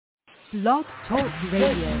Blog Talk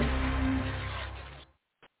Radio.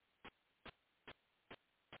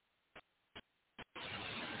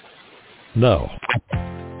 Now,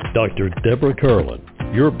 Dr. Deborah Carlin,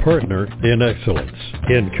 your partner in excellence,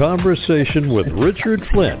 in conversation with Richard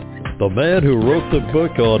Flint, the man who wrote the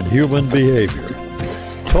book on human behavior,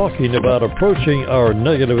 talking about approaching our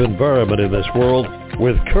negative environment in this world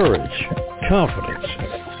with courage, confidence,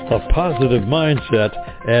 a positive mindset,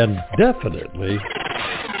 and definitely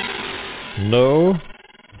no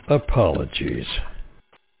apologies.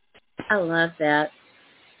 I love that.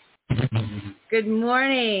 Good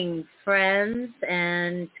morning, friends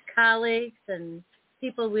and colleagues and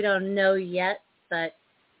people we don't know yet, but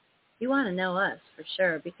you want to know us for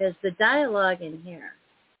sure, because the dialogue in here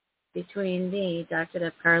between me, Dr.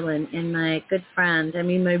 Deb Carlin, and my good friend,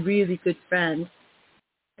 my really good friend,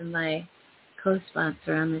 and my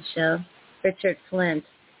co-sponsor on the show, Richard Flint,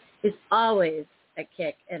 is always a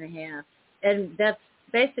kick and a half. And that's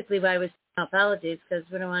basically why we say no apologies, because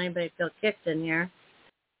we don't want anybody to feel kicked in here.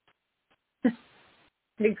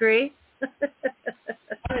 Agree?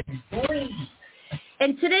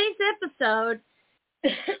 In today's episode,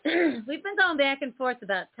 we've been going back and forth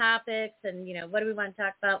about topics and, what do we want to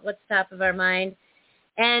talk about, what's top of our mind.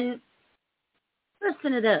 And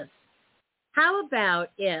listen to this. How about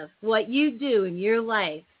if what you do in your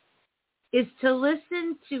life is to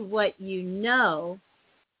listen to what you know,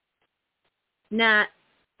 not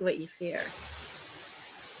what you fear?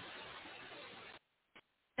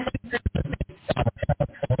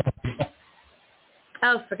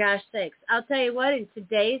 Oh, for gosh sakes. I'll tell you what, in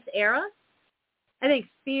today's era, I think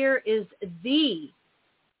fear is the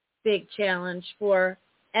big challenge for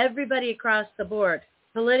everybody across the board.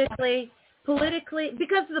 Politically,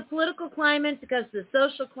 because of the political climate, because of the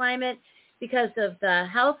social climate, because of the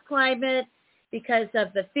health climate, because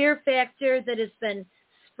of the fear factor that has been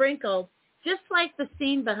sprinkled, just like the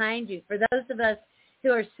scene behind you. For those of us who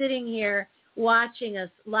are sitting here watching us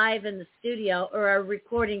live in the studio or are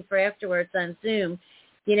recording for afterwards on Zoom,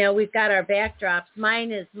 we've got our backdrops.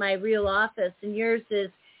 Mine is my real office, and yours is,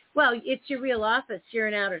 well, it's your real office. You're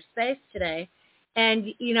in outer space today.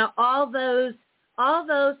 And, all those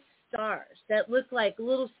stars that look like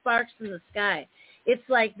little sparks in the sky, it's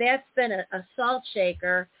like that's been a salt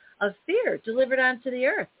shaker of fear delivered onto the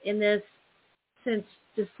earth since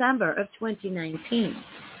December of 2019.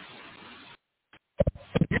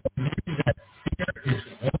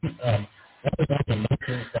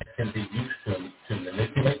 Emotions that can be used to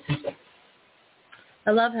manipulate people.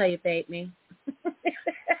 I love how you bait me.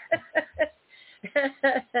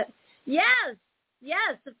 Yes,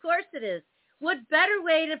 of course it is. What better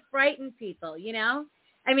way to frighten people,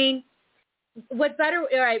 what better,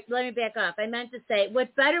 all right, let me back off. I meant to say,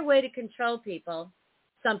 what better way to control people,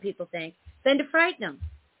 some people think, than to frighten them,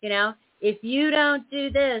 If you don't do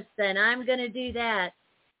this, then I'm going to do that.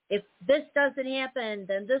 If this doesn't happen,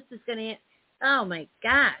 then this is going to happen. Oh, my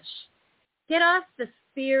gosh. Get off the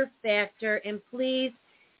fear factor and please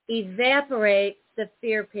evaporate the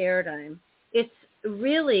fear paradigm. It's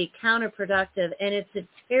really counterproductive, and it's a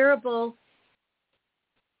terrible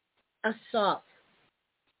assault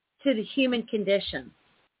to the human condition.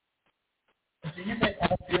 Do you think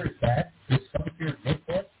all fear is bad? Is some fear good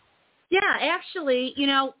for us? Yeah, actually,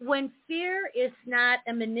 when fear is not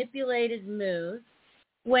a manipulated mood,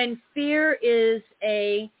 when fear is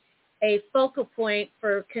a focal point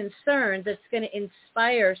for concern that's going to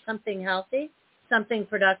inspire something healthy, something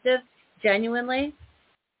productive, genuinely,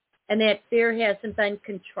 and that fear hasn't been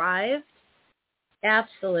contrived,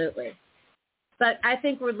 absolutely. But I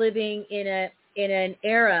think we're living in an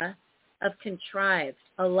era of contrived,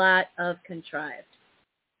 a lot of contrived.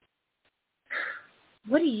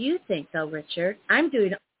 What do you think, though, Richard? I'm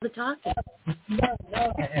doing all the talking. No,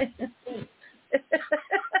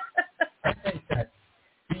 I think that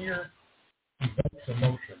fear evokes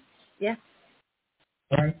emotion. Yeah.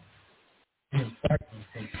 Right? It starts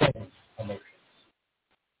and controls emotions.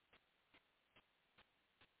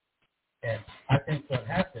 And I think what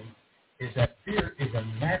happens is that fear is a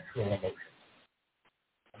natural emotion.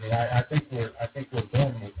 I think we're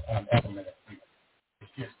born with an element of fear.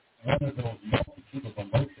 It's just one of those multitude of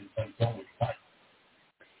emotions that go with life.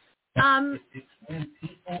 It's when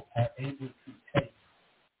people are able to take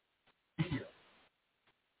fear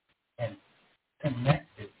and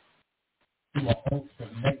connect it to a host of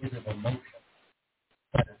negative emotions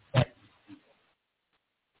that it frightens people.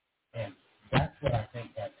 And that's what I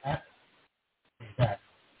think that happens, is that,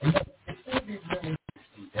 it's going to be really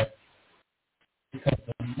interesting, Deb, because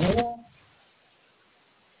the more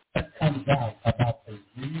that comes out about the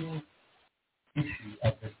real issue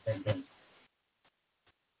of this pandemic,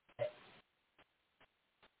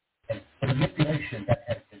 manipulation that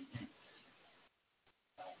has been used.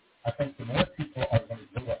 I think the more people are going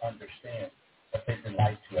to really understand that they've been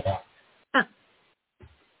lied to a lot. Huh.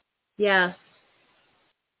 Yes.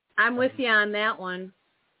 I'm with you on that one.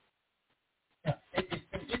 Yeah, it's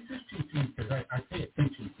an interesting thing because I pay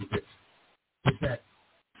attention to this, is that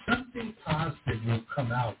something positive will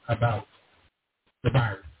come out about the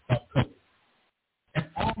virus, about COVID. And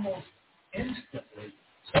almost instantly,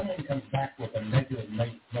 someone comes back with a negative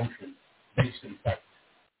notion based in fact.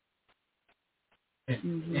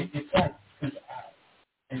 It's like,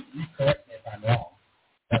 and you correct me if I'm wrong,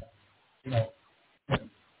 but, you know,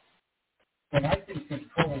 when I can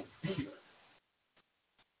control fear,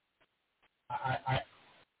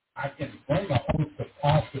 I can bring a host of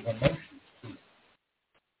positive emotions to it.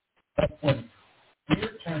 But when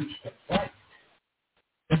fear turns to fright,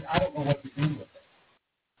 then I don't know what to do with it.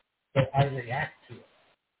 So I react to it.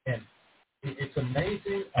 And it's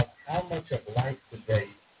amazing of how much of life today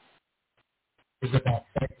is about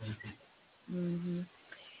frightening people. Mm-hmm.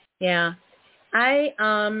 Yeah.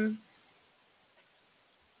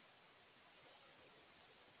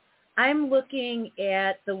 I'm looking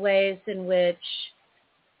at the ways in which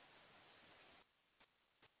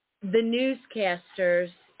the newscasters,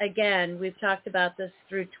 again, we've talked about this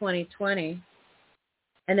through 2020,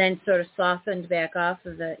 and then sort of softened back off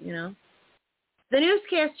of it, you know. The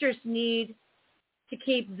newscasters need to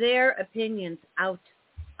keep their opinions out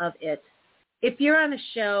of it. If you're on a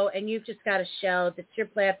show and you've just got a show, that's your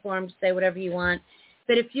platform to say whatever you want.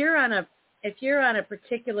 But if you're on a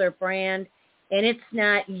particular brand and it's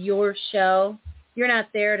not your show, you're not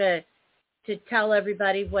there to tell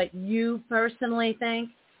everybody what you personally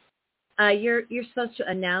think. You're supposed to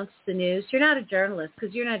announce the news. You're not a journalist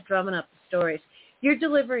because you're not drumming up the stories. You're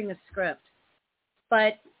delivering a script.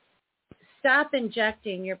 But stop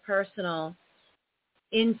injecting your personal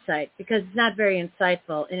insight because it's not very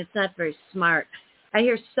insightful and it's not very smart. I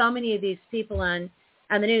hear so many of these people on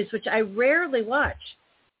the news, which I rarely watch,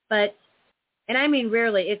 and I mean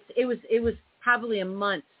rarely. It was probably a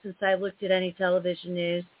month since I looked at any television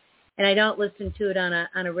news, and I don't listen to it on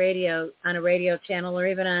a radio channel or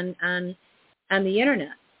even on the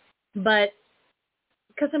internet. But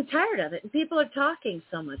because I'm tired of it, and people are talking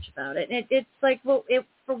so much about it, and it's like, well,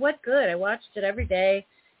 for what good? I watched it every day,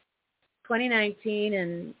 2019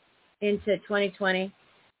 and into 2020.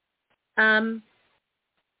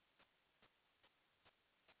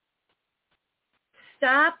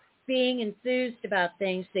 Stop being enthused about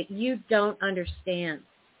things that you don't understand.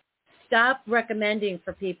 Stop recommending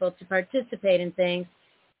for people to participate in things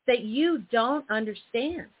that you don't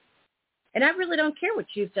understand. And I really don't care what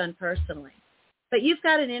you've done personally, but you've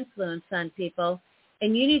got an influence on people,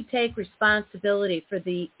 and you need to take responsibility for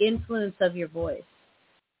the influence of your voice.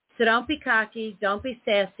 So don't be cocky, don't be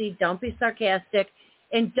sassy, don't be sarcastic,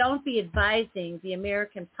 and don't be advising the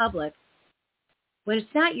American public when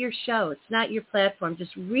it's not your show, it's not your platform.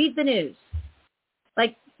 Just read the news.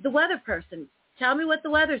 Like the weather person, tell me what the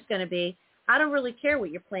weather's going to be. I don't really care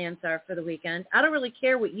what your plans are for the weekend. I don't really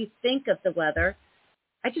care what you think of the weather.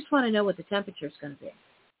 I just want to know what the temperature is going to be.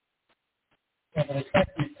 Yeah, but it's like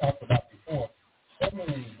we talked about before. So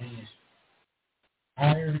many of these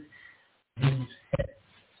hired news heads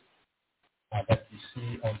that you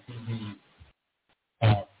see on TV,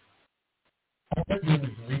 all they're doing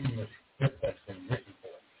is reading the script that's been written for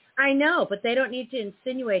them. I know, but they don't need to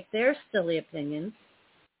insinuate their silly opinions.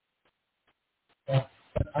 But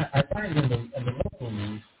I find in the local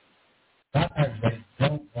news, sometimes they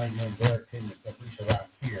don't bring in their opinions, at least around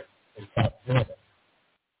here in South Florida.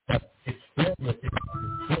 But it's filled with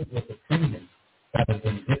opinions that have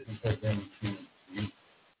been written for them to read.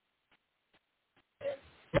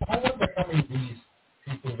 I wonder how many of these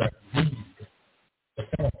people that read the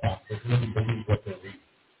teleprompters really believe what they're reading.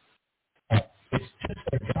 It's just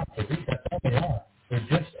their job to read. That's all they are. They're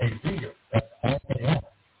just a reader. That's all they are.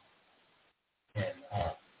 And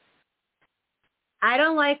I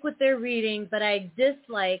don't like what they're reading, but I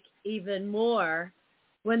dislike even more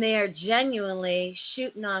when they are genuinely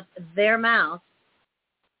shooting off their mouth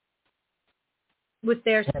with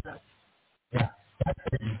their stuff. Yeah, that's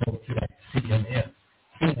where you go to like CNN.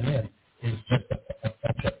 CNN is just a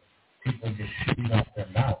bunch of people just shooting off their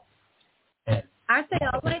mouth. And aren't they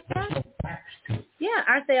all like that? There's no facts to it. Yeah,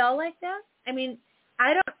 aren't they all like that? I mean,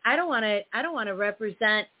 I don't want to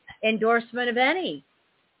represent endorsement of any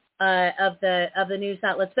of the news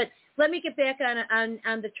outlets. But let me get back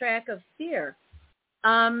on the track of fear.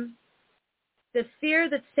 The fear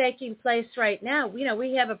that's taking place right now. You know,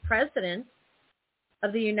 we have a president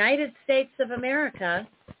of the United States of America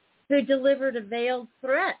who delivered a veiled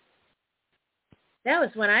threat That was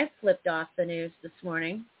when I flipped off the news this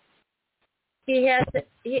morning. He has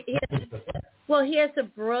a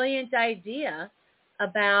brilliant idea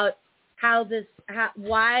about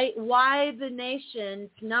why the nation's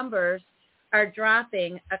numbers are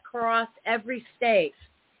dropping across every state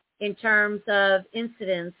in terms of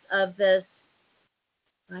incidence of this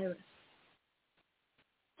virus.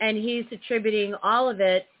 And he's attributing all of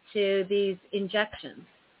it to these injections.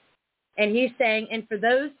 And he's saying, and for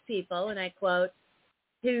those people, and I quote,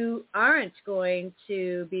 who aren't going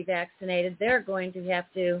to be vaccinated, they're going to have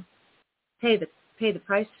to pay the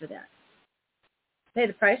price for that. Pay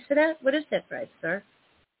the price for that? What is that price, sir?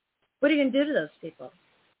 What are you going to do to those people?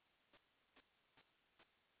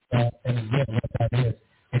 And again, what that is,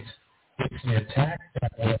 it's the attack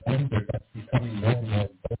that we're under that's becoming more and more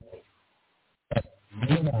vocal. That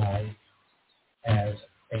you and I, as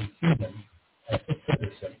a human, as a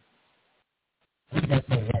citizen, we have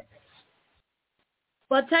no rights.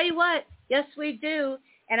 Well, I'll tell you what. Yes, we do.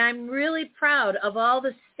 And I'm really proud of all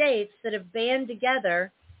the states that have band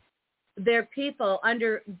together their people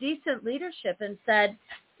under decent leadership and said,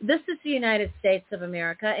 this is the United States of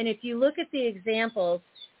America. And if you look at the examples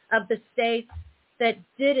of the states that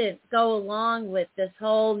didn't go along with this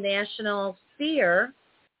whole national fear,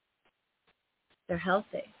 they're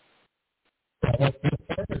healthy.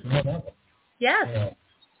 Yes.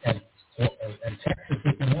 And Texas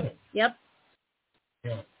is another. Yep.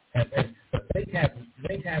 But they have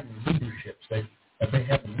leaderships. They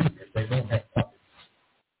have leaders. They don't have puppets.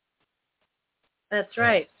 That's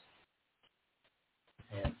right.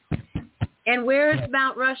 And where is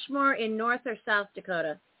Mount Rushmore, in North or South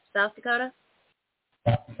Dakota? South Dakota?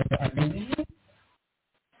 I believe.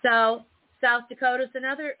 So South Dakota's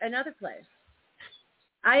another place.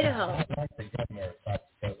 Idaho. I like the governor of South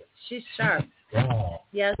Dakota. She's sharp. Wow.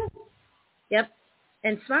 Yes. Yep.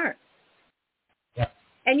 And smart. Yeah.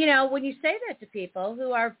 And, when you say that to people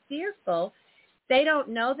who are fearful, they don't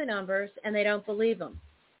know the numbers and they don't believe them.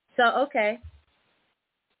 So, okay.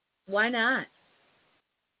 Why not?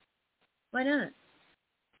 Why not?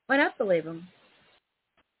 Why not believe them?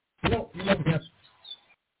 Yes.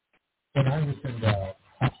 When I was in the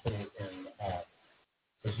hospital in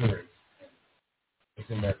Missouri, I was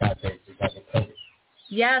in there 5 days because of COVID.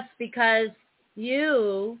 Yes, because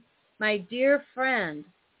you, my dear friend,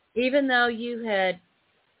 even though you had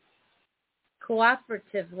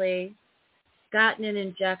cooperatively gotten an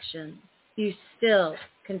injection, you still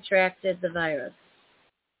contracted the virus.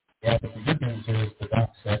 Yeah, but the good news is the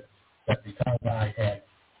doc said that because I had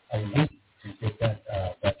a week to get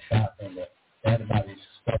that shot and the antibodies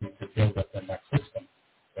started to build up in my system,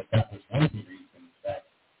 that was one of the reasons that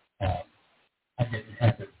I didn't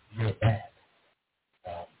have it real bad.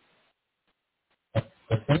 But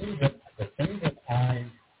the thing that I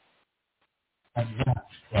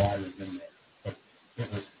watched while I was in there, but it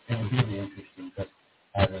was really interesting because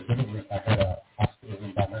I had a hospital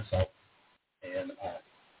room by myself, and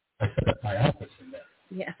I set up my office in there.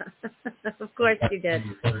 Yeah, of course you did.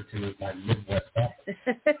 You referred to as my Midwest office.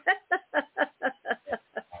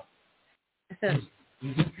 It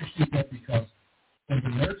was interesting because when the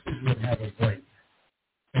nurses would have a break,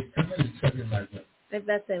 they'd come in and sit in my room. I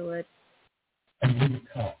bet they would. And we would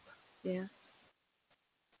talk. Yeah.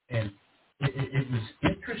 And it was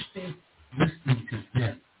interesting listening to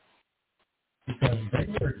them because they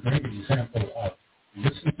were a great example of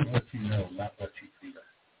listen to what you know, not what you feel.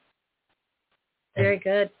 Very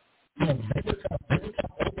good. They would talk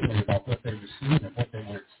openly about what they were seeing and what they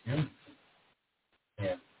were experiencing.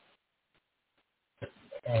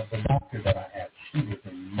 And the doctor that I had, she was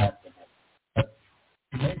remarkable. But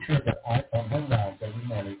to make sure that on her rounds every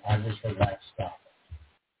morning, I was her last stop.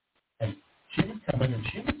 And she would come in and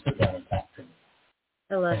she would sit down and talk to me.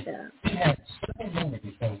 I love that. We had several moments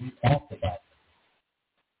before we talked about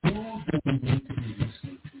who do we need to be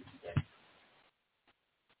listening to today.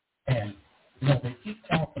 And they keep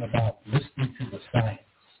talking about listening to the science.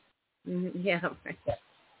 Mm-hmm. Yeah, right.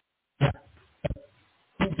 Yeah.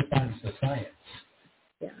 Who defines the science?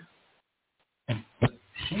 Yeah. But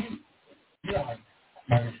she,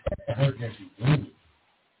 my respect to her just grew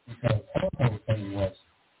because her whole thing was,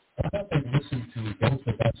 why don't they listen to those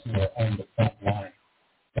of us who are on the front line?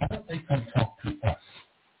 Why don't they come talk to us?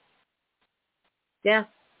 Yeah.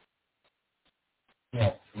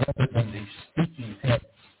 Rather than these speaking heads.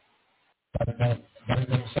 They're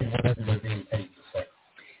going to say whatever they're being paid to say.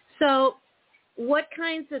 So, what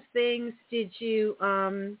kinds of things did you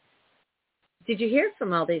hear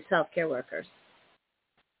from all these healthcare workers?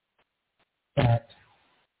 That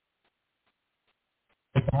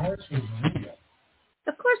the virus was real.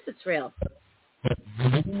 Of course it's real. But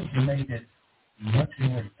the news made it much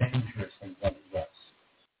more dangerous than what it was.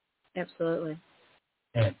 Absolutely.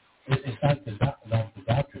 And it's like the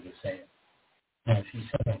doctor was saying. She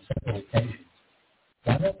said on several occasions,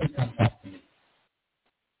 why don't they come talk to me?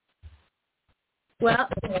 Well, I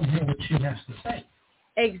don't want to hear what she has to say.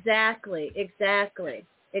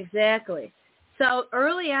 Exactly. So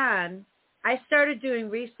early on, I started doing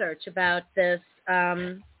research about this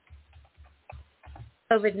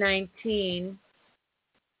COVID-19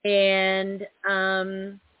 and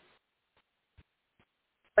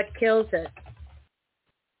what kills it.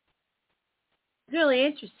 It's really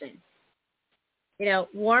interesting.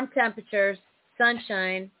 Warm temperatures,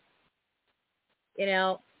 sunshine,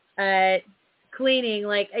 cleaning,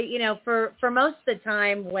 for most of the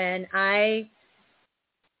time when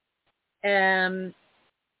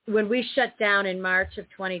we shut down in March of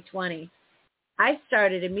 2020, I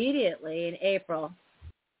started immediately in April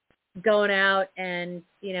going out and,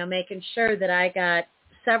 making sure that I got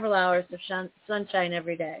several hours of sunshine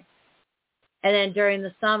every day. And then during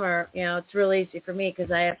the summer, it's real easy for me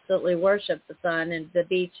because I absolutely worship the sun and the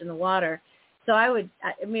beach and the water. So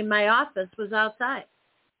my office was outside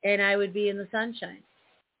and I would be in the sunshine.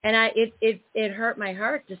 And it hurt my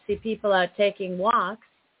heart to see people out taking walks.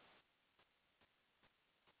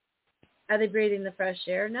 Are they breathing the fresh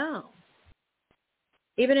air? No.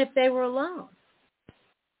 Even if they were alone,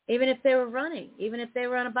 even if they were running, even if they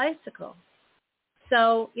were on a bicycle.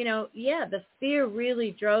 So, the fear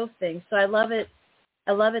really drove things. So I love it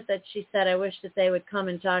that she said, I wish that they would come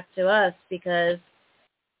and talk to us because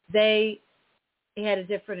they had a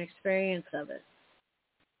different experience of it.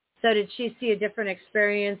 So did she see a different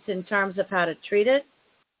experience in terms of how to treat it?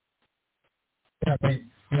 Yeah, she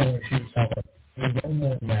was talking, we know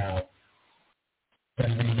more now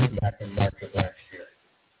than we knew back in March of last year.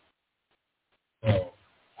 So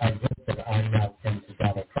I hope that I'm now pinned to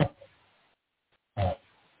Donald Trump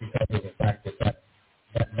because of the fact that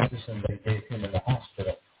medicine they gave him in the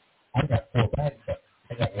hospital, I got 4 bags of it.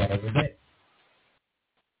 I got one every day.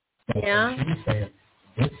 So yeah. She was saying,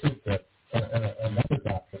 this is another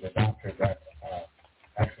doctor, the doctor that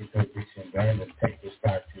actually told Dixie and Brandon take this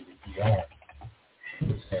guy to the ER. She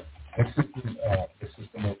was saying, this is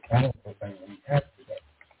the most powerful thing we have today.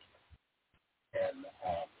 And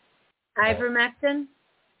Ivermectin?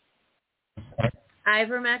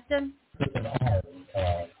 Ivermectin? With an R,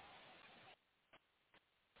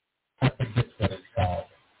 I forget what it's called.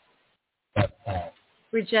 But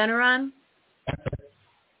Regeneron?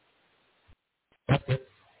 That's it.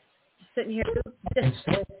 Sitting here.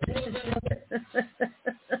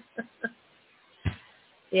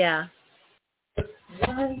 Yeah. But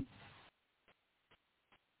why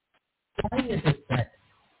is it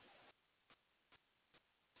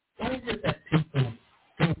that people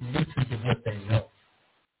don't listen to what they know?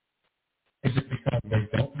 Is it because they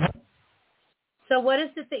don't know? So what is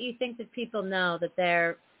it that you think that people know, that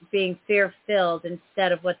they're being fear-filled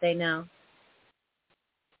instead of what they know?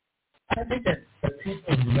 I think that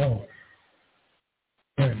people know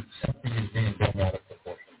when something is being blown out of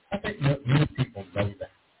proportion. I think many people know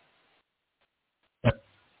that. But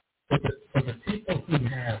for the people who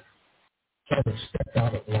have sort of stepped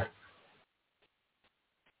out of life,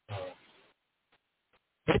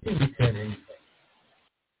 they can be said anything.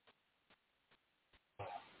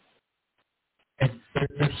 And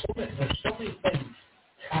there's so many things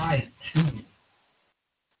tied to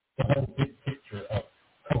the whole big picture of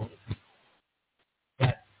COVID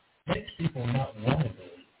that makes people not want to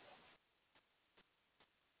believe.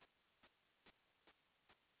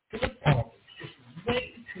 Too much politics, just way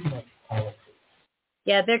too much politics.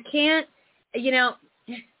 Yeah, there can't,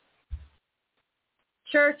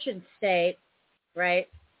 church and state, right?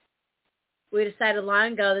 We decided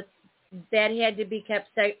long ago that had to be kept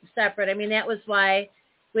separate. I mean, that was why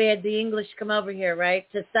we had the English come over here, right,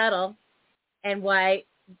 to settle, and why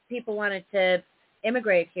people wanted to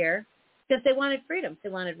immigrate here, because they wanted freedoms. They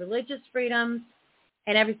wanted religious freedoms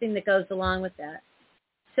and everything that goes along with that.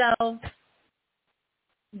 So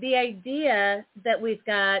the idea that we've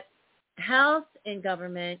got health and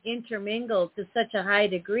government intermingled to such a high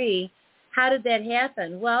degree, how did that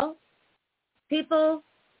happen? Well, people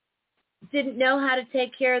didn't know how to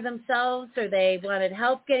take care of themselves, or they wanted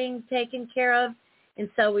help getting taken care of. And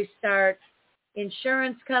so we start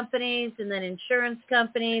insurance companies, and then insurance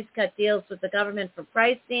companies cut deals with the government for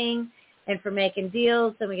pricing and for making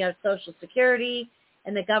deals. And we got Social Security,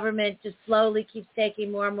 and the government just slowly keeps taking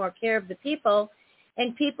more and more care of the people.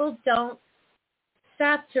 And people don't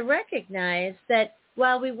stop to recognize that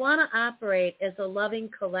while we want to operate as a loving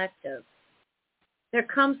collective, there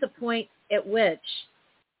comes a point at which,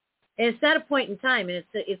 and it's not a point in time, and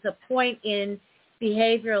it's a point in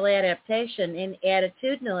behavioral adaptation and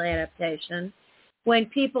attitudinal adaptation when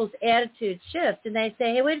people's attitudes shift and they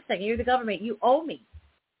say, hey, wait a second, you're the government, you owe me.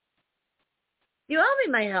 You owe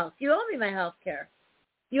me my health. You owe me my health care.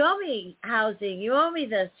 You owe me housing. You owe me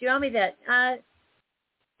this. You owe me that.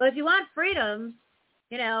 But if you want freedom,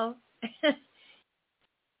 you know,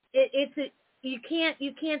 you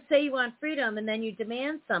can't say you want freedom and then you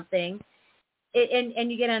demand something,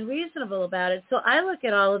 and you get unreasonable about it. So I look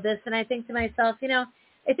at all of this and I think to myself, you know,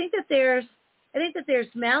 I think that there's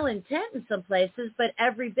malintent in some places, but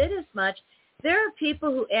every bit as much, there are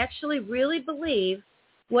people who actually really believe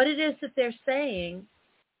what it is that they're saying.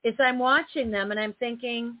 Is I'm watching them and I'm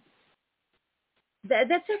thinking, that's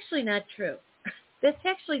actually not true. That's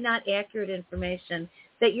actually not accurate information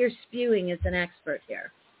that you're spewing as an expert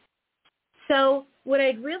here. So what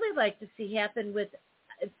I'd really like to see happen with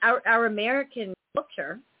our American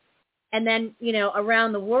culture and then, you know,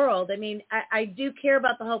 around the world, I mean, I do care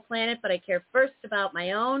about the whole planet, but I care first about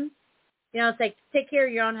my own. You know, it's like take care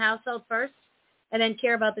of your own household first and then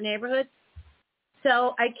care about the neighborhood.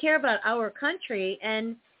 So I care about our country.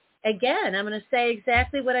 And again, I'm going to say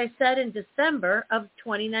exactly what I said in December of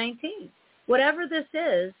 2019. Whatever this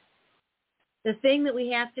is, the thing that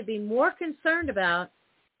we have to be more concerned about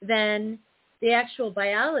than the actual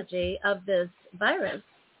biology of this virus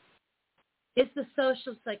is the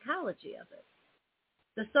social psychology of it,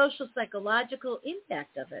 the social psychological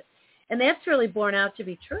impact of it. And that's really borne out to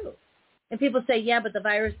be true. And people say, yeah, but the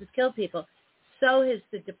virus has killed people. So has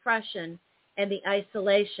the depression and the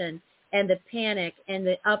isolation and the panic and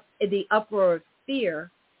the uproar of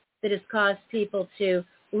fear that has caused people to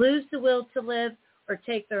lose the will to live or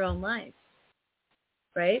take their own lives.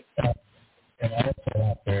 Right? And also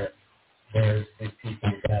out there's the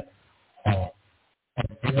people that have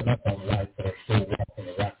given up on life that are still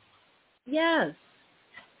walking around. Yes.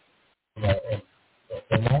 You know, and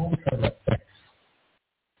the long-term effects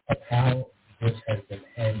of how this has been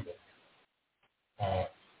handled,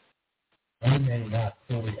 we may not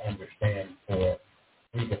fully understand for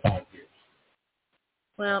 3 to 5 years.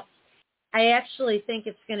 Well, I actually think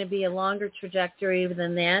it's going to be a longer trajectory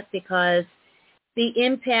than that because the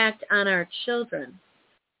impact on our children,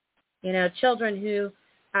 you know, children who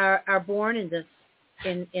are born in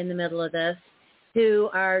the middle of this, who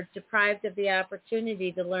are deprived of the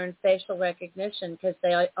opportunity to learn facial recognition because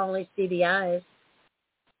they only see the eyes,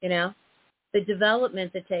 you know, the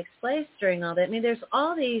development that takes place during all that. I mean, there's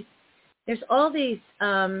all these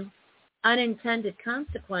unintended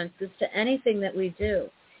consequences to anything that we do.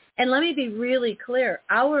 And let me be really clear,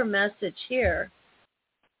 our message here,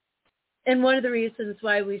 and one of the reasons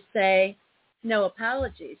why we say no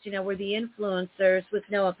apologies, you know, we're the influencers with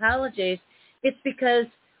no apologies, it's because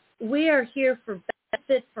we are here for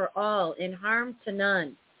benefit for all and harm to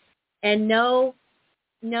none, and no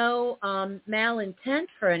malintent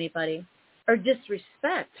for anybody or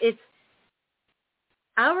disrespect. It's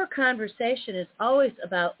our conversation is always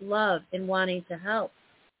about love and wanting to help.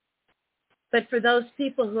 But for those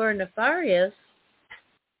people who are nefarious,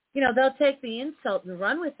 you know, they'll take the insult and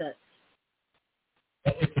run with it.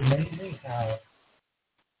 It's amazing how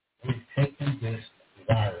we've taken this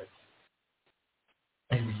virus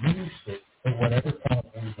and used it for whatever cause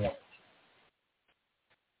we want.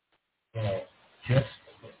 You know, just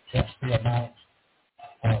the amount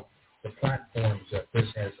of the platforms that this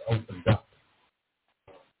has opened up.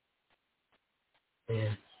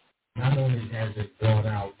 And not only has it brought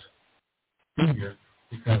out fear,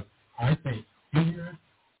 because I think fear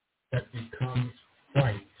that becomes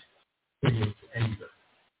fright creates anger.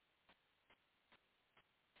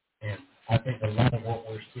 And I think a lot of what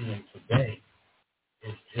we're seeing today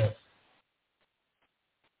is just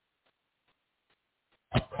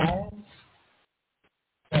a cause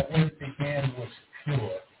that when it began was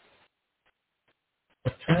pure,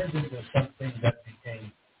 but turned into something that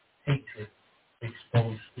became hatred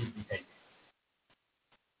exposed through behavior.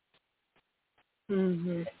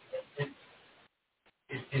 Mm-hmm.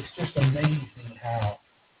 It's just amazing how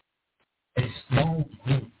a small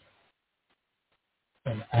group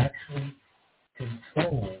can actually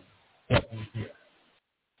control what we hear.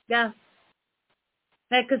 Yeah.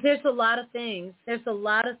 Because there's a lot of things. There's a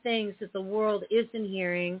lot of things that the world isn't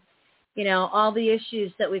hearing. You know, all the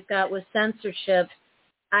issues that we've got with censorship.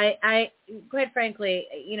 I quite frankly,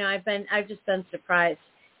 you know, I've just been surprised.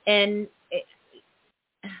 And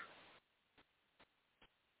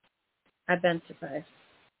I've been surprised.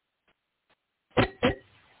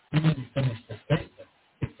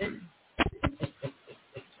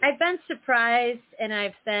 I've been surprised, and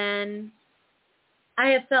I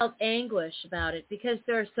have felt anguish about it because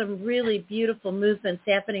there are some really beautiful movements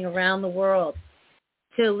happening around the world.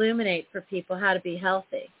 to illuminate for people how to be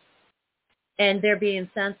healthy. And they're being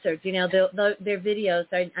censored. You know, their videos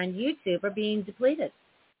on YouTube are being depleted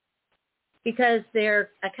because their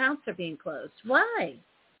accounts are being closed. Why?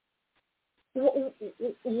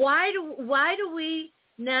 Why do we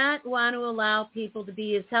not want to allow people to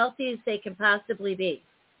be as healthy as they can possibly be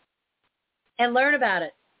and learn about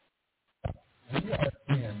it? We are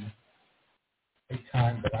in a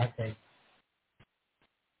time that I think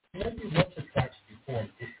maybe once or twice before in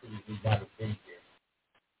history we might have been here,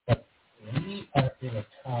 but we are in a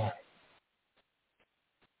time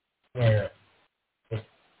where the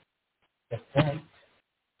fight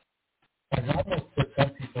has almost put some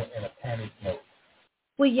people in a panic mode.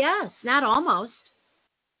 Well, yes, not almost.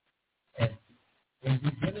 And when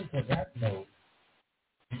you get into that mode,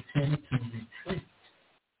 you tend to retreat.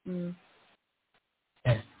 Mm.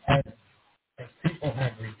 And as people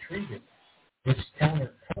have retreated, this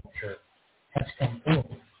counterculture has come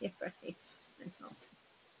forward. You're right. I know.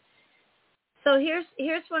 So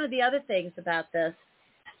here's one of the other things about this.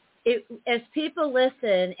 As people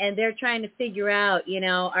listen and they're trying to figure out, you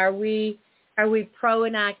know, are we pro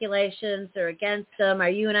inoculations or against them? Are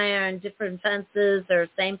you and I on different fences or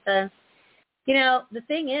same fence? You know, the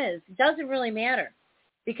thing is, it doesn't really matter,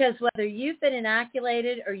 because whether you've been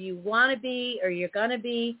inoculated or you want to be or you're going to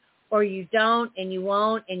be or you don't and you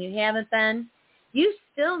won't and you haven't been, you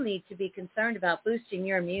still need to be concerned about boosting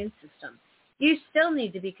your immune system. You still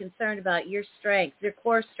need to be concerned about your strength, your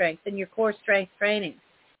core strength, and your core strength training.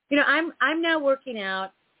 You know, I'm now working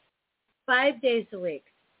out 5 days a week,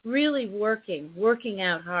 really working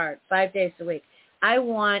out hard 5 days a week. I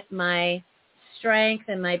want my strength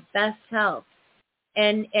and my best health.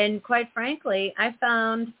 And quite frankly, I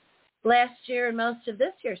found last year and most of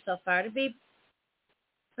this year so far to be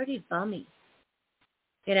pretty bummy.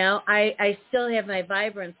 You know, I still have my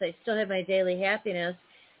vibrance. I still have my daily happiness,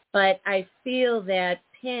 but I feel that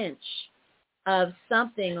pinch of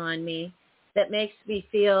something on me that makes me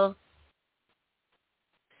feel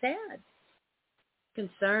sad,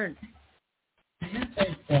 concerned. Do you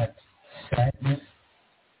think that sadness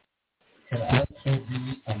can also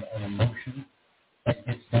be an emotion that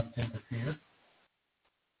gets dumped into fear?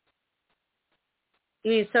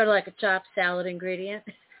 You mean sort of like a chopped salad ingredient?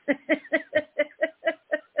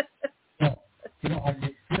 Well, you know, I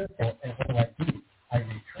get fearful, and what do I do? I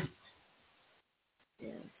retreat. Yeah.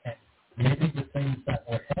 And maybe the things that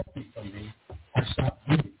were healthy for me, I stopped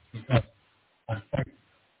doing because I'm fighting.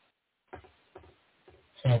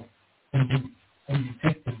 So when you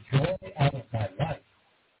take the joy out of my life,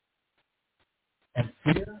 and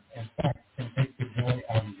fear and fight can take the joy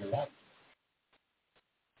out of your life,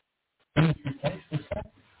 then it's replaced with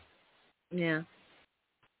sadness. Yeah.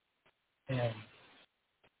 And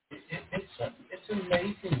it's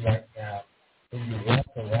amazing right now when you walk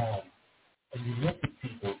around and you look at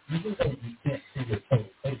people, even though you can't see their total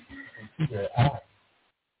faces, you can see their eyes.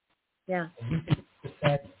 Yeah. And you can see the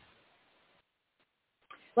sadness.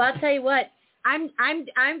 Well, I'll tell you what,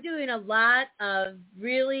 I'm doing a lot of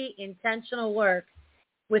really intentional work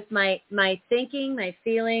with my thinking, my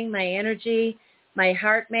feeling, my energy, my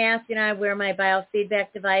heart math. You know, I wear my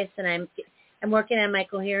biofeedback device, and I'm working on my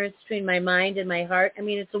coherence between my mind and my heart. I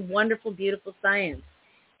mean, it's a wonderful, beautiful science.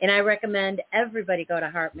 And I recommend everybody go to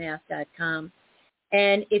heartmath.com.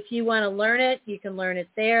 And if you want to learn it, you can learn it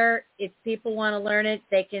there. If people want to learn it,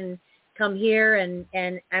 they can come here, and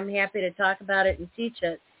I'm happy to talk about it and teach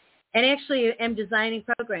it. And actually, I'm designing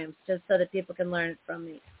programs just so that people can learn it from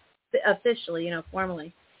me officially, you know,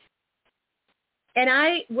 formally. And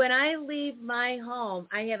when I leave my home,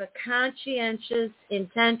 I have a conscientious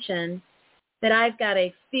intention that I've got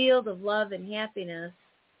a field of love and happiness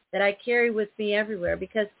that I carry with me everywhere,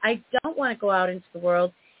 because I don't want to go out into the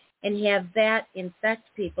world and have that infect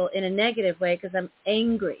people in a negative way because I'm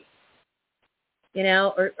angry, you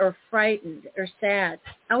know, or frightened or sad.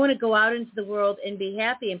 I want to go out into the world and be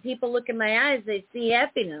happy, and people look in my eyes, they see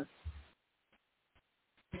happiness.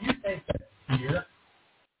 Do you think that fear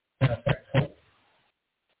can affect hope?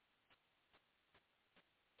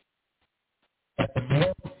 That the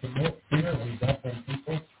more fear we dump in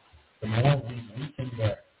people, the more we weaken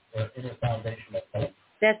their inner foundation of hope?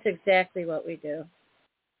 That's exactly what we do.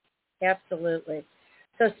 Absolutely.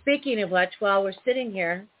 So speaking of which, while we're sitting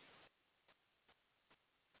here,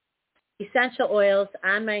 essential oils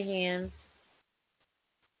on my hands.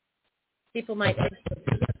 People might think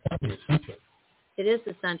it is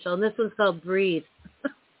essential, and this one's called Breathe.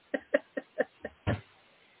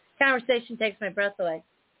 Conversation takes my breath away.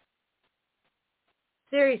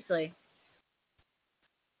 Seriously.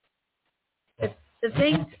 The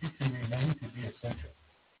thing. It can remain to be essential.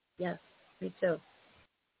 Yes, me too.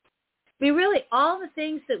 really, all the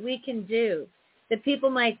things that we can do that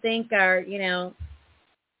people might think are,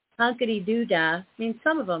 hunkety-doo-dah. I mean,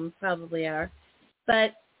 some of them probably are.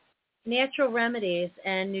 But natural remedies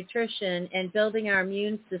and nutrition and building our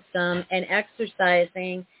immune system and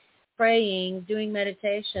exercising, praying, doing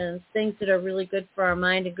meditations, things that are really good for our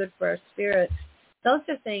mind and good for our spirit, those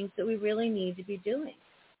are things that we really need to be doing.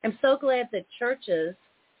 I'm so glad that churches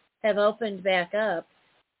have opened back up.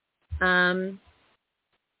 In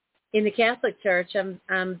the Catholic Church,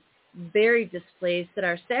 I'm very displeased that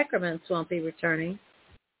our sacraments won't be returning,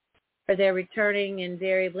 or they're returning in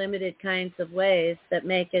very limited kinds of ways that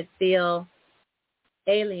make it feel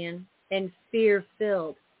alien and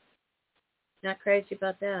fear-filled. Not crazy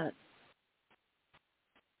about that.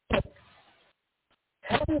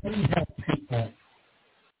 How do we help people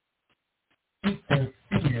keep their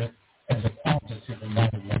fear as a positive and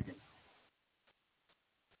not a negative?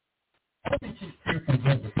 How do you keep fear from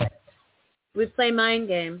being the fact? We play mind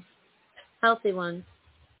games, healthy ones,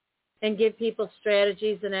 and give people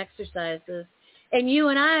strategies and exercises. And you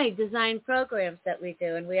and I design programs that we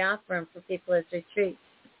do, and we offer them for people as retreats.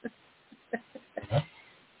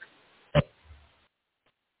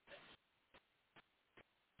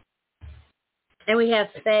 And we have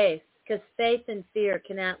faith, because faith and fear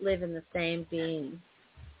cannot live in the same being.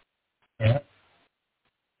 Yeah.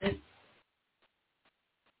 I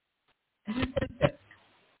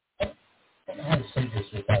don't know how to say this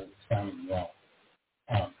without it sounding wrong.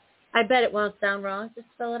 I bet it won't sound wrong. Just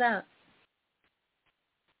spell it out.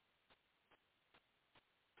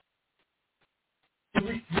 Do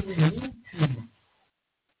we need to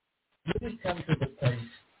really come to the place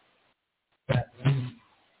that we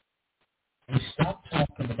stop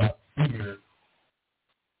talking about fear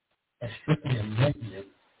as strictly a negative,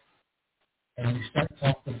 and we start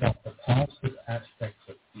talking about the positive aspects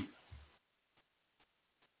of fear?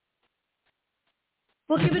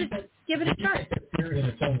 Well, give it a try. Fear in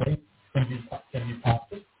its own way can be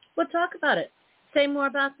positive. We'll talk about it. Say more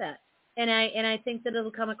about that. And I think that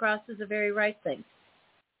it'll come across as a very right thing.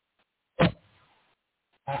 Well,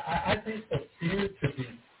 I think that fear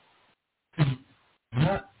to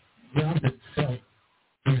not ground itself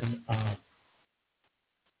in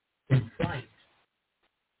fright.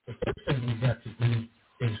 The first thing we've got to do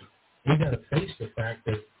is we've got to face the fact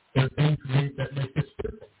that there are things that make us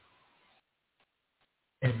fearful.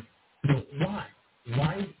 And why?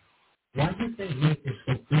 Why do things make us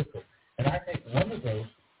so fearful? And I think one of those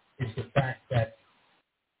is the fact that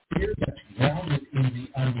fear that's grounded in the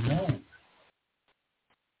unknown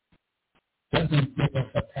doesn't give us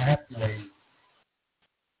a pathway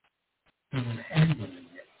to handling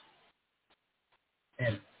it.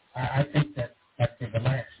 And I think that for the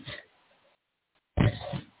last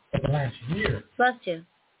year, Bless you.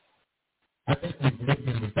 I think we've lived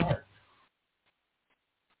in the dark.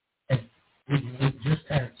 And we've just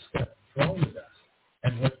had stuff thrown at us.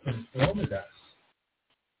 And what's been thrown at us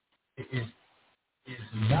is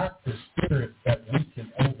not the spirit that we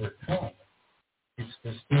can overcome. It's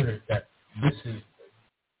the spirit that this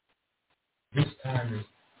time is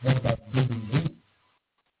more about giving room.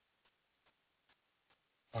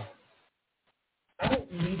 I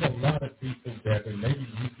don't need a lot of people, Deb, and maybe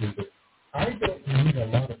you do, but I don't need a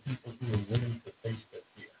lot of people who are willing to face their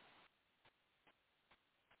fear.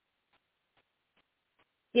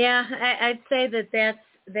 Yeah, I'd say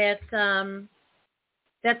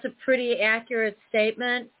that's a pretty accurate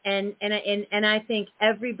statement, and I think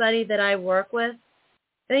everybody that I work with,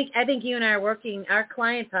 I think you and I are working, our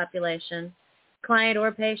client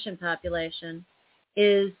or patient population,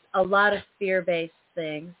 is a lot of fear-based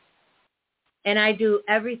things. And I do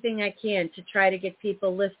everything I can to try to get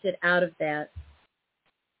people lifted out of that.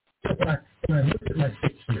 So when I look at my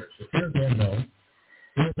 6 fears, the fear of the unknown,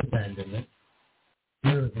 fear of abandonment,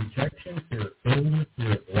 fear of rejection, fear of failure,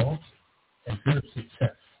 fear of loss, and fear of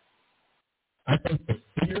success. I think the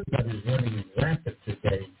fear that is running rampant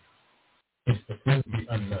today is the fear of the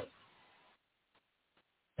unknown.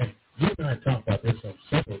 And you and I talked about this on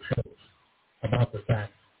several shows about the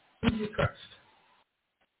fact, who do you trust?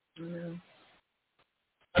 Mm-hmm.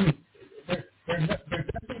 I mean, there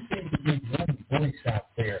doesn't seem to be one voice out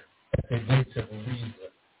there that's a voice of reason,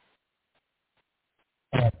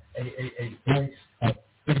 a voice of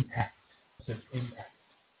impact,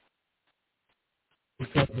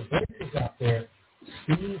 because the voices out there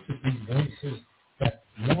seem to be voices that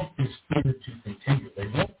want this spirit to continue. They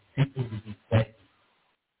want people to be frightened,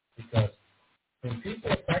 because when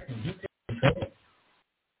people are frightened, you can control it.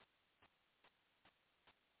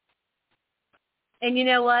 And you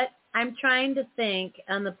know what? I'm trying to think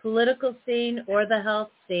on the political scene or the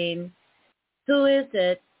health scene, who is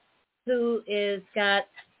it who is got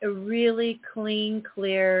a really clean,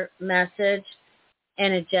 clear message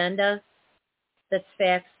and agenda that's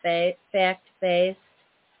fact-based,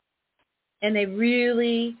 and they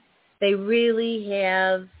really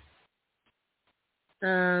have,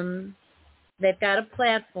 they've got a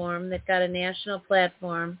platform, they've got a national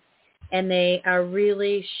platform, and they are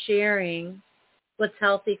really sharing what's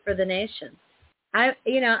healthy for the nation. I'm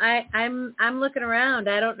looking around.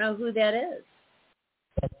 I don't know who that is.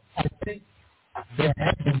 I think there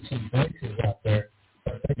have been some voices out there,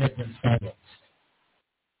 but they have been silenced.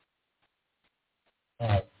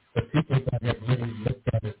 The people that have really looked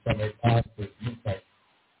at it from a positive viewpoint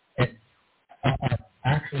and are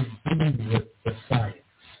actually dealing with the science,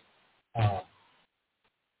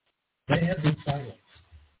 they have been silenced.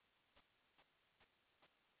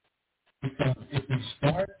 Because if we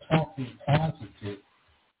start talking positive,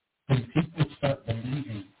 then people start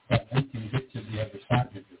believing that we can get to the other side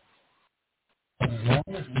of it. But as long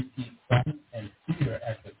as we keep fright and fear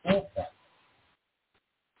at the forefront,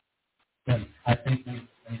 then I think we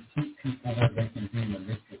keep people where they can be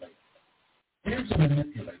manipulated. Here's a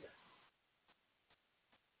manipulator.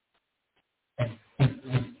 And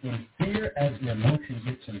when fear as the emotion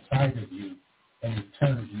gets inside of you and it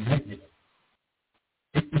turns negative,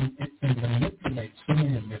 it can manipulate so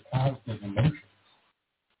many of your positive emotions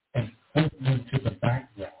and put them to the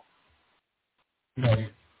background. You know,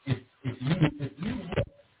 if you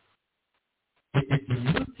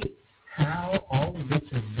look at how all of this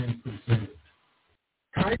has been presented,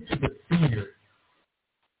 tied to the fear,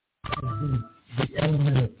 the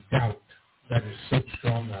element of doubt that is so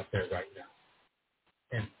strong out there right now.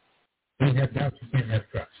 And when you have doubt, you can't have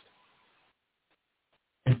trust.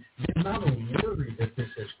 And the amount of worry that this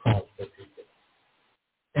has caused for people.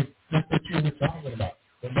 And that's what you were talking about.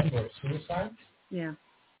 The number of suicides. Yeah.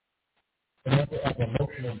 The number of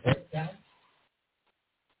emotional breakdowns.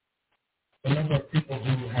 The number of people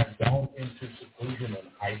who have gone into seclusion and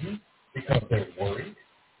hiding because they're worried.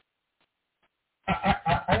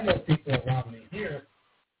 I know people around me here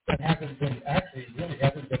that haven't been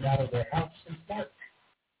out of their house since March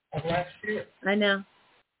of last year. I know.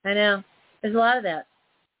 There's a lot of that.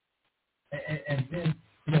 And then,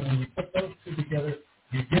 you know, when you put those two together,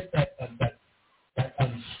 you get that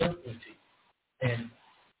uncertainty. And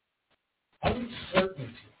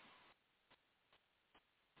uncertainty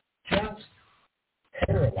just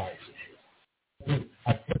paralyzes you.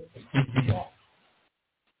 I put the TV off.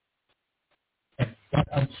 And that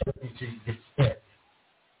uncertainty gets fed.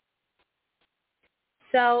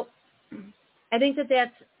 So I think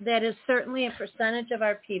that is certainly a percentage of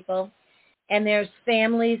our people. And there's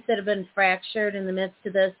families that have been fractured in the midst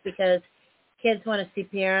of this because kids want to see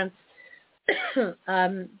parents.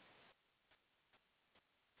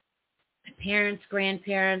 Parents,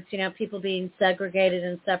 grandparents, you know, people being segregated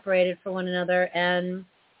and separated from one another. And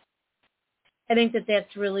I think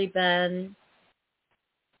that's really been,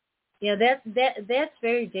 you know, that's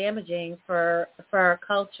very damaging for our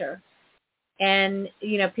culture. And,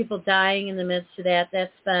 you know, people dying in the midst of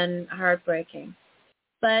that's been heartbreaking.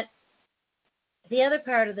 But the other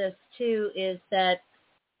part of this, too, is that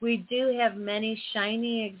we do have many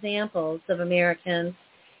shining examples of Americans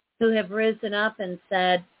who have risen up and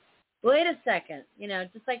said, wait a second, you know,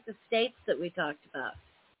 just like the states that we talked about,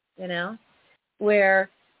 you know, where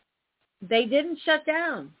they didn't shut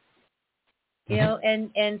down, you know,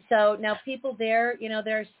 and so now people there, you know,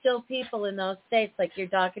 there are still people in those states, like you're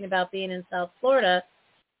talking about being in South Florida,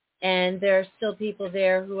 and there are still people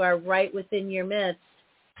there who are right within your midst,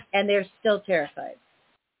 and they're still terrified,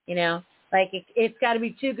 you know, like it's got to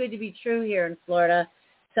be too good to be true here in Florida.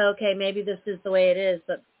 So, okay, maybe this is the way it is,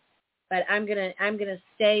 but I'm gonna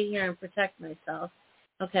stay here and protect myself.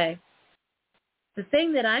 Okay. The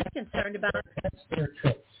thing that I'm concerned about,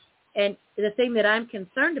 and the thing that I'm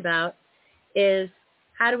concerned about, is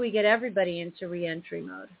how do we get everybody into reentry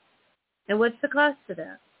mode, and what's the cost of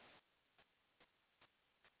that?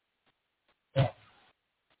 Well,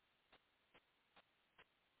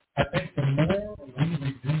 I think the more we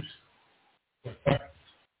reduce the threats,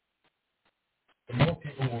 the more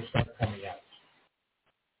people will start coming out.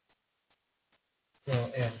 So,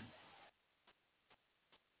 and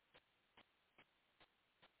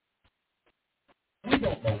we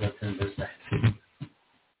don't know what's in this vaccine.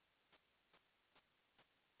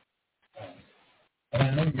 And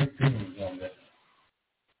I know your feelings on this.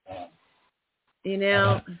 You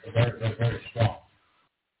know, they're very strong.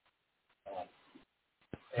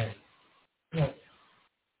 And, you know,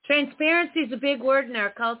 transparency is a big word in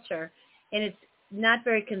our culture, and it's not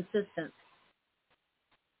very consistent.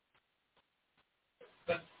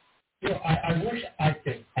 But, you know, I wish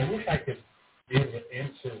I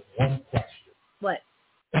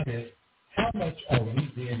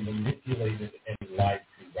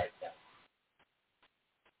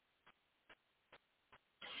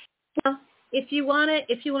if you want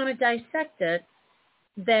to dissect it,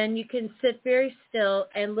 then you can sit very still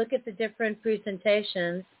and look at the different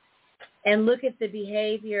presentations and look at the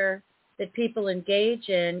behavior that people engage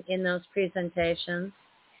in those presentations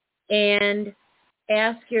and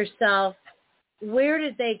ask yourself, where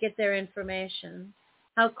did they get their information?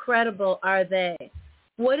 How credible are they?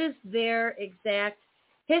 What is their exact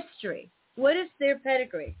history? What is their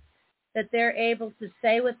pedigree that they're able to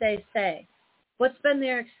say what they say? What's been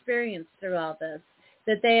their experience through all this,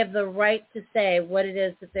 that they have the right to say what it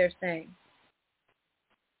is that they're saying?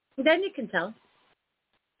 Then you can tell.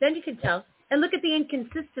 And look at the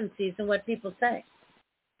inconsistencies in what people say.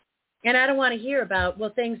 And I don't want to hear about, well,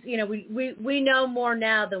 things, we know more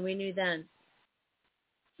now than we knew then.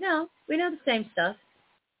 No, we know the same stuff.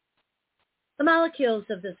 The molecules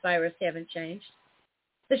of this virus haven't changed.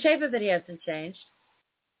 The shape of it hasn't changed.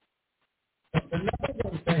 The number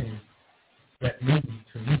one thing that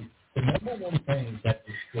the number one thing that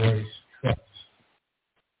destroys trust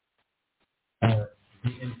are the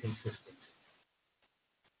inconsistencies.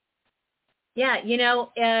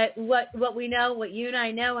 Yeah, what we know, what you and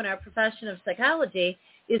I know in our profession of psychology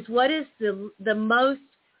is what is the most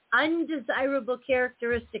undesirable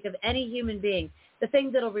characteristic of any human being, the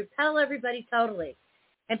thing that'll repel everybody totally.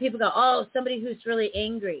 And people go, oh, somebody who's really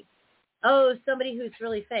angry. Oh, somebody who's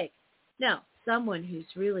really fake. No, someone who's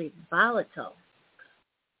really volatile,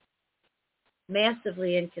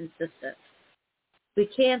 massively inconsistent. We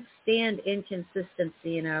can't stand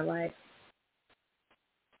inconsistency in our life.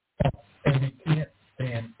 And we can't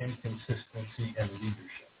stand inconsistency in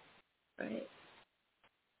leadership. Right.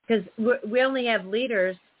 Because we only have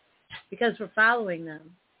leaders because we're following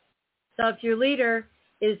them. So if your leader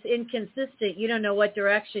is inconsistent, you don't know what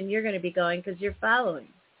direction you're going to be going because you're following.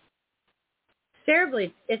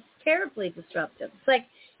 It's terribly disruptive.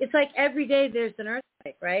 It's like every day there's an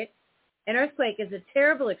earthquake, right? An earthquake is a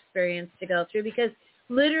terrible experience to go through because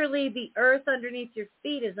literally the earth underneath your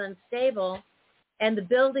feet is unstable and the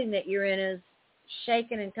building that you're in is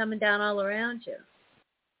shaking and coming down all around you.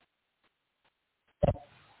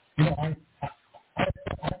 I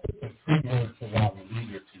put the three words around the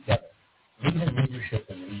leader together. Leader, leadership,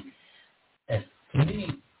 and leading. And to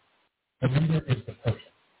me, the leader is the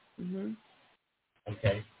person. Mm-hmm.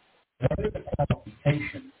 Okay? What are the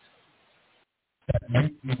qualifications that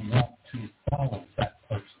make you want to follow that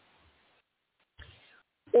person?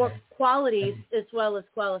 Or Okay? qualities as well as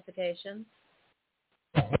qualifications.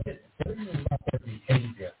 What is it about their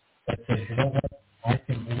behavior that says, you know what, I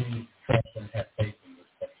can believe, trust, and have faith in this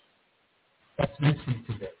person? That's missing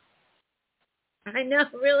today. I know,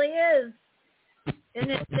 it really is.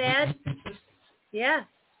 Isn't it sad? Yeah,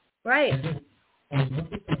 right. And then when we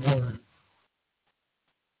look at the word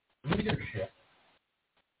leadership,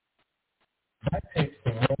 that takes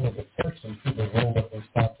the role of the person to the role of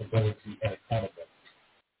responsibility and accountability.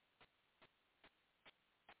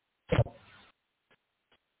 So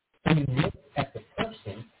when you look at the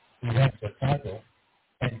person who has the title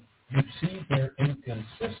and you see their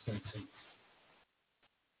inconsistencies,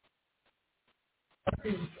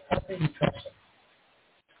 how can you trust them?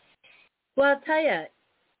 Well, I'll tell you,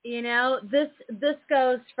 this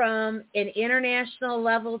goes from an international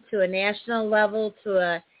level to a national level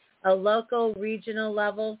to a local, regional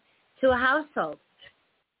level to a household.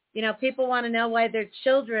 People want to know why their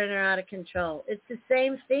children are out of control. It's the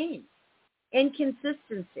same thing.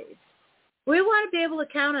 Inconsistencies. We want to be able to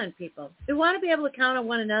count on people. We want to be able to count on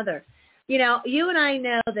one another. You and I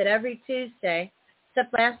know that every Tuesday,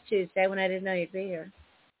 except last Tuesday when I didn't know you'd be here.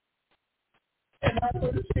 And I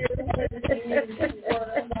was here and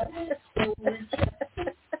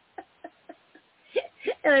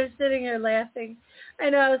I'm sitting here laughing. I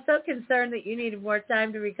know I was so concerned that you needed more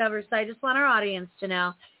time to recover, so I just want our audience to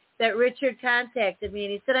know that Richard contacted me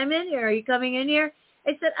and he said, I'm in here. Are you coming in here?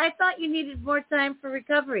 I said, I thought you needed more time for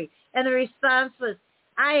recovery. And the response was,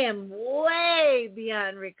 I am way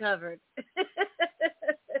beyond recovered.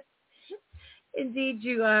 Indeed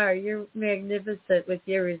you are. You're magnificent with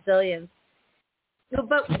your resilience. No,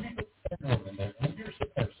 but leader's the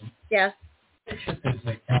person. Yes. Leadership is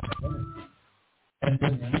the accountability. And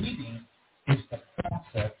then leading is the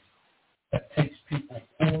process that takes people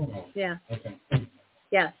forward with improvement.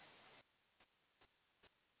 Yes.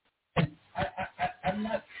 And I'm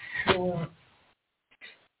not sure.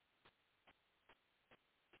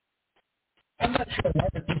 I'm not sure why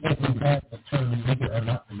the people who have the term leader are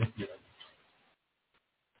not manipulated.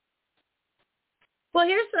 Well,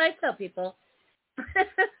 here's what I tell people.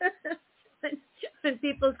 when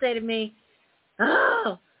people say to me,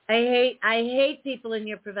 oh, I hate people in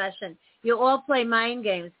your profession. You all play mind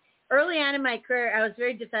games. early on in my career, I was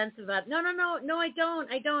very defensive about, no, I don't.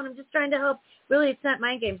 I'm just trying to help. Really, it's not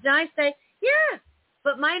mind games. Now I say, yeah,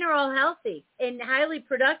 but mine are all healthy and highly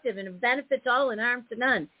productive and benefit to all and harm to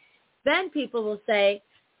none. Then people will say,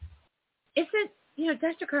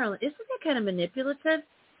 Dr. Carlin, isn't that kind of manipulative?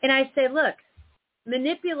 And I say, look,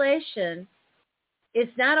 manipulation is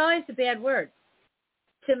not always a bad word.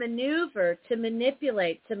 To maneuver, to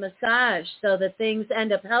manipulate, to massage so that things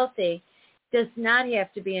end up healthy does not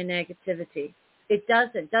have to be a negativity. It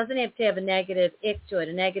doesn't have to have a negative ick to it,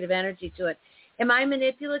 a negative energy to it. Am I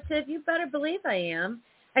manipulative? You better believe I am.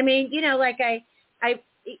 I mean, like I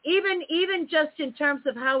even just in terms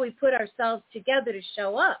of how we put ourselves together to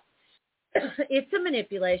show up, it's a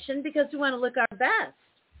manipulation because we want to look our best.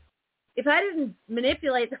 If I didn't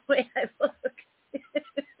manipulate the way I look, you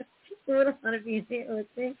wouldn't want to be here with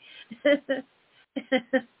me.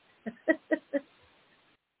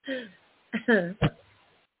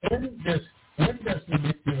 When does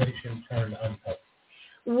manipulation turn unhealthy?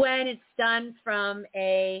 When it's done from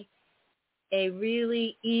a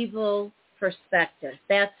really evil perspective.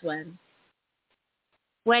 That's when.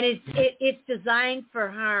 When it's designed for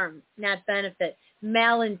harm, not benefit.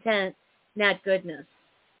 Malintent, not goodness.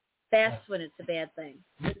 That's when it's a bad thing.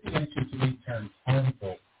 Manipulation to me turns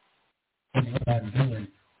harmful. And what I'm doing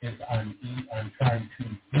is I'm trying to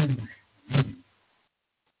use you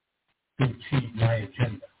to achieve my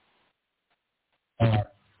agenda.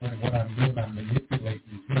 When what I'm doing, I'm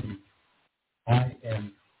manipulating you. I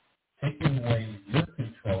am taking away your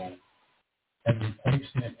control and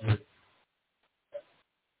replacing it with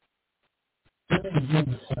doing you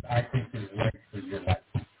with what I think is right for your life.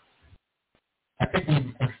 I think we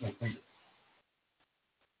need personal freedom.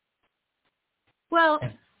 Well,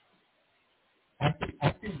 and I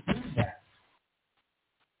can do that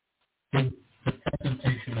through the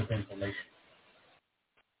presentation of information.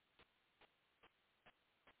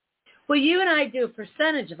 Well, you and I do a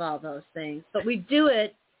percentage of all those things, but we do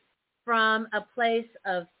it from a place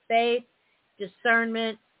of faith,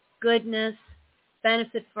 discernment, goodness,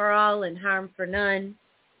 benefit for all and harm for none.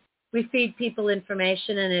 We feed people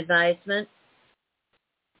information and advisement.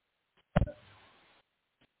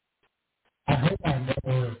 I hope I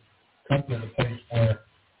never come to the place where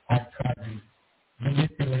I try to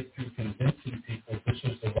manipulate through convincing people this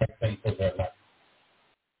is the right thing for their life.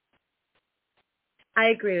 I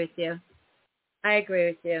agree with you.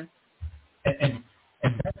 And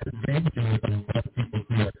that's a danger with a lot of people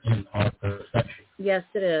who are in our profession. Yes,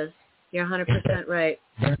 it is. You're 100% right.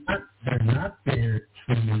 They're not there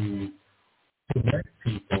to direct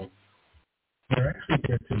people. They're actually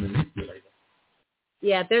there to manipulate them.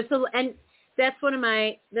 Yeah, and that's one of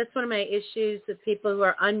my issues with people who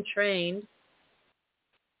are untrained,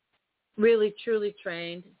 really truly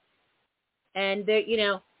trained, and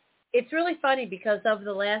it's really funny because over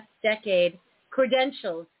the last decade,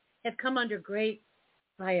 credentials have come under great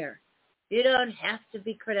fire. You don't have to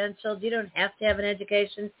be credentialed. You don't have to have an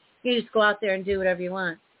education. You just go out there and do whatever you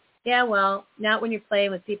want. Yeah, well, not when you're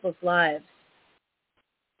playing with people's lives.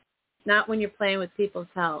 Not when you're playing with people's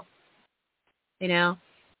health.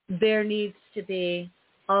 There needs to be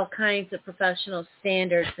all kinds of professional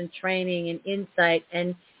standards and training and insight,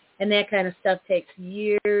 and that kind of stuff takes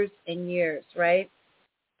years and years, right?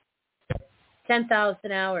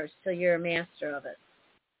 10,000 hours till you're a master of it.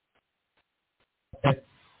 A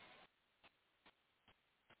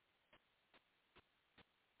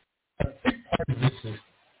big part of this is,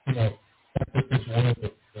 this world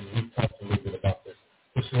of, and we've talked a little bit about this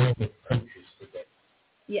world of coaches today.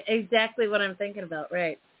 Yeah, exactly what I'm thinking about,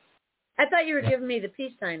 right. I thought you were giving me the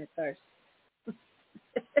peace sign at first.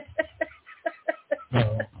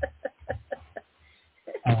 No.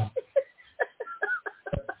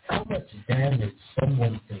 How much damage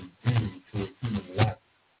someone can do to a human life.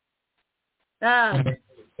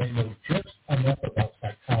 They know just enough about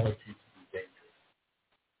psychology to be dangerous.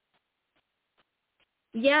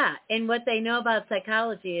 Yeah, and what they know about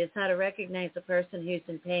psychology is how to recognize a person who's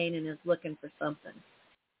in pain and is looking for something.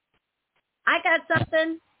 I got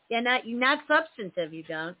something. Yeah, you're not substantive, you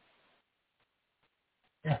don't.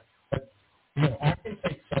 Yeah, but, I can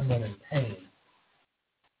take someone in pain,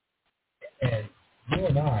 and you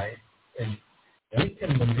and we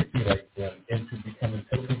can manipulate them into becoming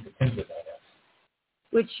totally dependent on us.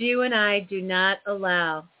 Which you and I do not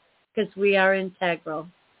allow, because we are integral.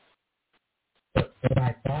 But what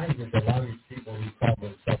I find is a lot of these people who call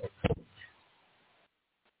themselves a coach,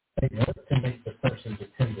 they work to make the person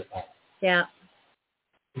dependent on us. Yeah.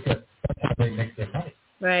 Because that's how they make their money.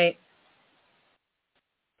 Right.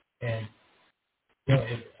 And,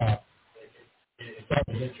 it's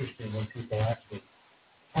always interesting when people ask me,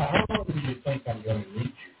 how how long do you think I'm going to need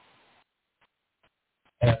you?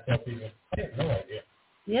 And I tell people, I have no idea.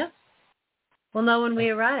 Yeah. We'll know when we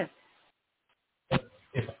arrive. But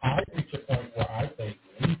if I reach a point where I think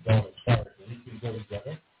we go as far as we can go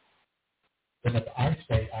together, then if I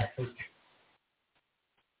stay, I hurt you.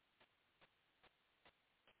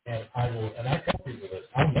 And I tell people this,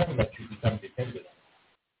 I'll never let you become dependent on me.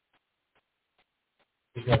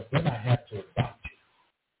 Because then I have to adopt you.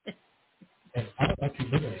 And I don't want you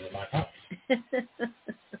living in my house.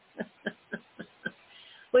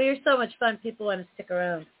 Well, you're so much fun. People want to stick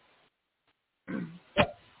around.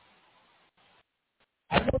 But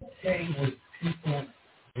I'm okay with people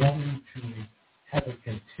wanting to have a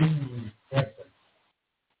continuing presence,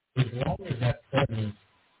 as long as that presence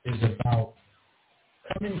is about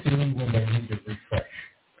coming to me when they need to refresh.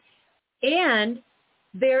 And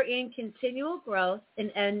they're in continual growth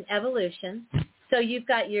and evolution. So you've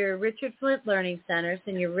got your Richard Flint Learning Centers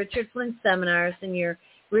and your Richard Flint Seminars and your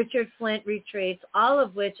Richard Flint Retreats, all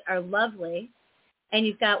of which are lovely. And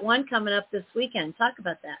you've got one coming up this weekend. Talk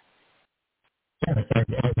about that. Yeah, it's our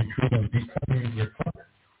retreat on becoming your partner.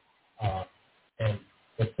 And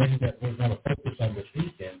the thing that we're going to focus on this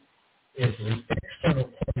weekend is the external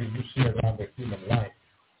clutter you see around the human life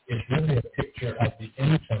is really a picture of the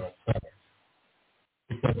internal clutter.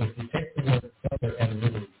 Because if you take the word clutter and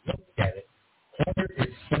really look at it, clutter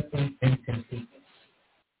is simply incompleteness.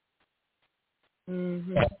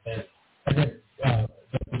 Mm-hmm. And then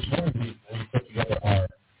this morning we put together our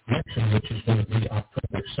lecture, which is going to be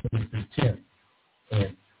October 7 through 10.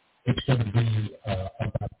 And it's going to be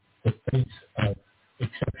about the face of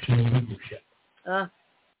exceptional leadership. Oh,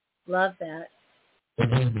 love that. We're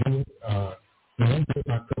going to do it in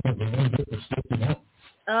October. We're going to do it with Smoky Mountains.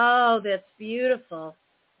 Oh, that's beautiful.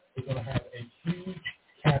 We're going to have a huge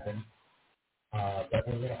cabin that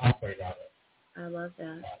we're going to operate out of. I love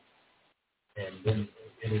that. And then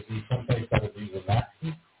it'll be someplace that will be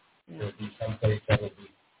relaxing. Yeah. It'll be someplace that will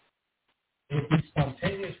be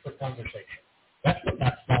spontaneous for conversation. That's what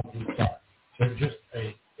that small groups are. They're just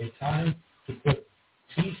a time to put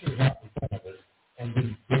teasers out in front of us and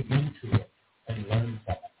then dig into it and learn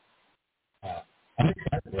from it. I'm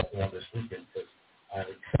excited about the one this weekend because I'm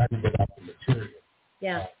excited about the material.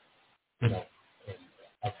 Yeah. And of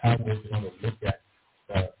how we're going to look at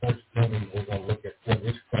the first morning, we're going to look at what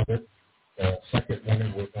is clutter. The second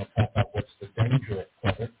morning, we're going to talk about what's the danger of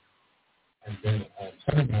clutter. And then on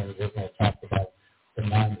Sunday morning, we're going to talk about the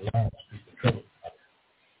 9 laws to control clutter.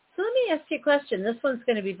 So let me ask you a question. This one's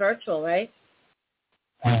going to be virtual, right?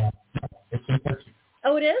 No, it's in person.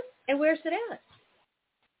 Oh, it is? And where's it at?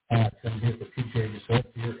 It's going to be at the PGA Resort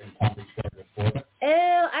here in Palm Beach, Florida.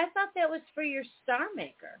 Oh, I thought that was for your Star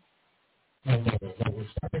Maker. No, we're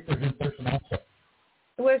starting for in person also.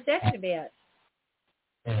 Where's that going to be at?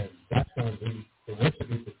 And that's going to be the rest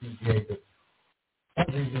of it, the PGA, but for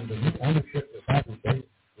some reason, the new ownership decided they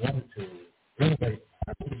wanted to renovate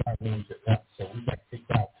half of our rooms at once, so we got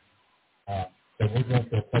kicked out. So we're going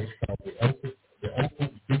to a place called the Oakland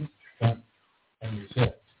Beach Front and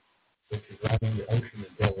Resort, which is right in the ocean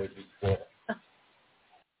in Delaware Beach, Florida.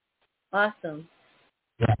 Awesome.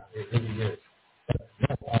 Yeah, it really is. But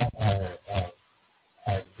no,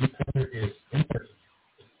 our group cover is in person.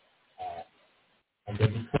 And then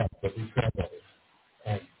we 12 others.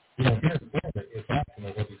 And, here in Florida, it's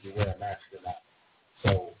optional whether you wear a mask or not.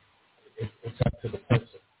 So it's up to the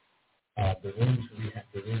person. The rooms we have,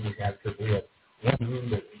 because we have one room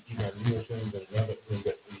that we have meals in, and another room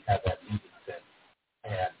that we have our meetings in.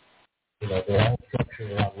 And, they're all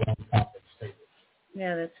structured around round conference tables.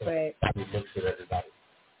 Yeah, that's so great. everybody looks at everybody.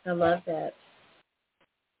 I love that.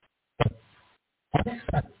 I'm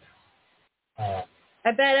excited.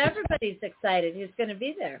 I bet everybody's excited who's going to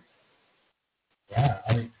be there. Yeah,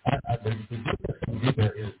 I mean, the group that's going to be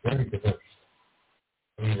there is very diverse.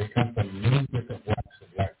 I mean, they come from many different walks of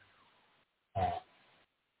life.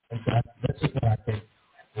 And so this is what I think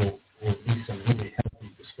will be some really healthy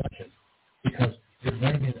discussions, because you're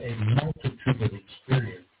bringing a multitude of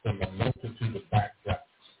experience from a multitude of backgrounds.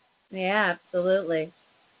 Yeah, absolutely.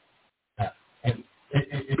 And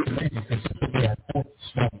it's amazing because this will be our 4th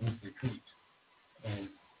small group retreat. And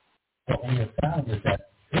what we have found is that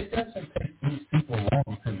it doesn't take these people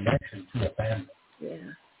long connection to a family.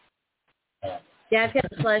 Yeah. Yeah, I've had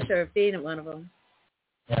the pleasure of being at one of them.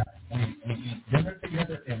 Yeah, we eat dinner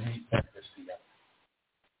together and we eat breakfast together.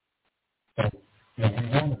 So, we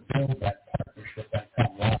want to build that partnership, that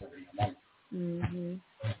camaraderie among us. Mm-hmm.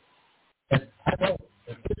 And I know,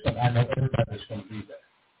 at this one, I know everybody's going to be there.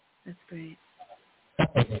 That's great.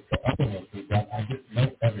 Couple of the other ones we've done, I just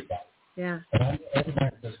know everybody. Yeah. But I know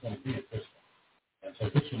everybody that's going to be at this one. And so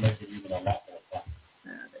this will make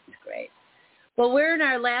Well, we're in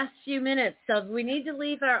our last few minutes, so we need to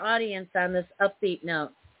leave our audience on this upbeat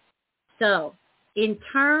note. So, in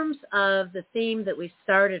terms of the theme that we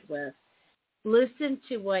started with, listen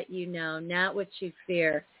to what you know, not what you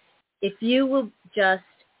fear. If you will just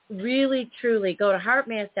really, truly go to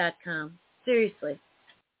heartmath.com, seriously,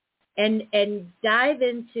 and dive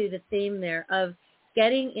into the theme there of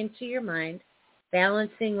getting into your mind,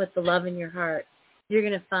 balancing with the love in your heart, you're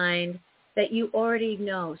going to find that you already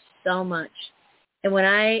know so much. And when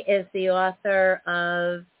I, as the author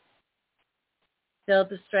of Build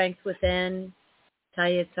the Strength Within, tell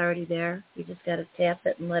you it's already there. You just got to tap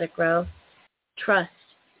it and let it grow. Trust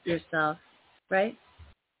yourself, right?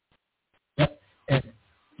 Yep. And,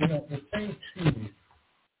 the thing, too,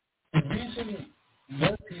 the reason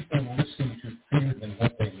more people listen to fear than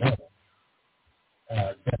what they know,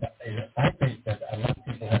 I think that a lot of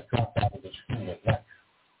people have dropped out of the school of life.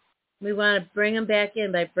 We want to bring them back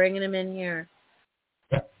in by bringing them in here.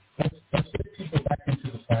 Let's get people back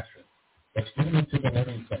into the classroom. Let's get them into the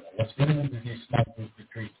learning center. Let's get them into these small group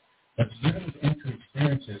retreats. Let's get them into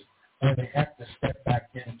experiences where they have to step back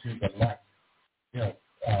into the light.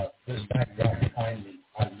 This background behind me,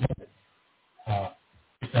 I love it.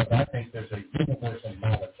 Because I think there's a universal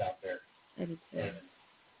knowledge out there. I do too.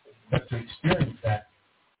 But to experience that,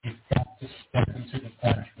 you've got to step into the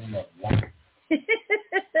classroom of life.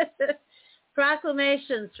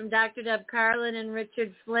 Proclamations from Dr. Deb Carlin and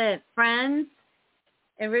Richard Flint. Friends,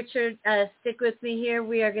 and Richard, stick with me here.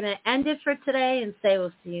 We are going to end it for today and say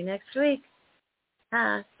we'll see you next week.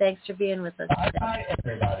 Thanks for being with us. Bye-bye,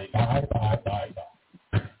 everybody. Bye.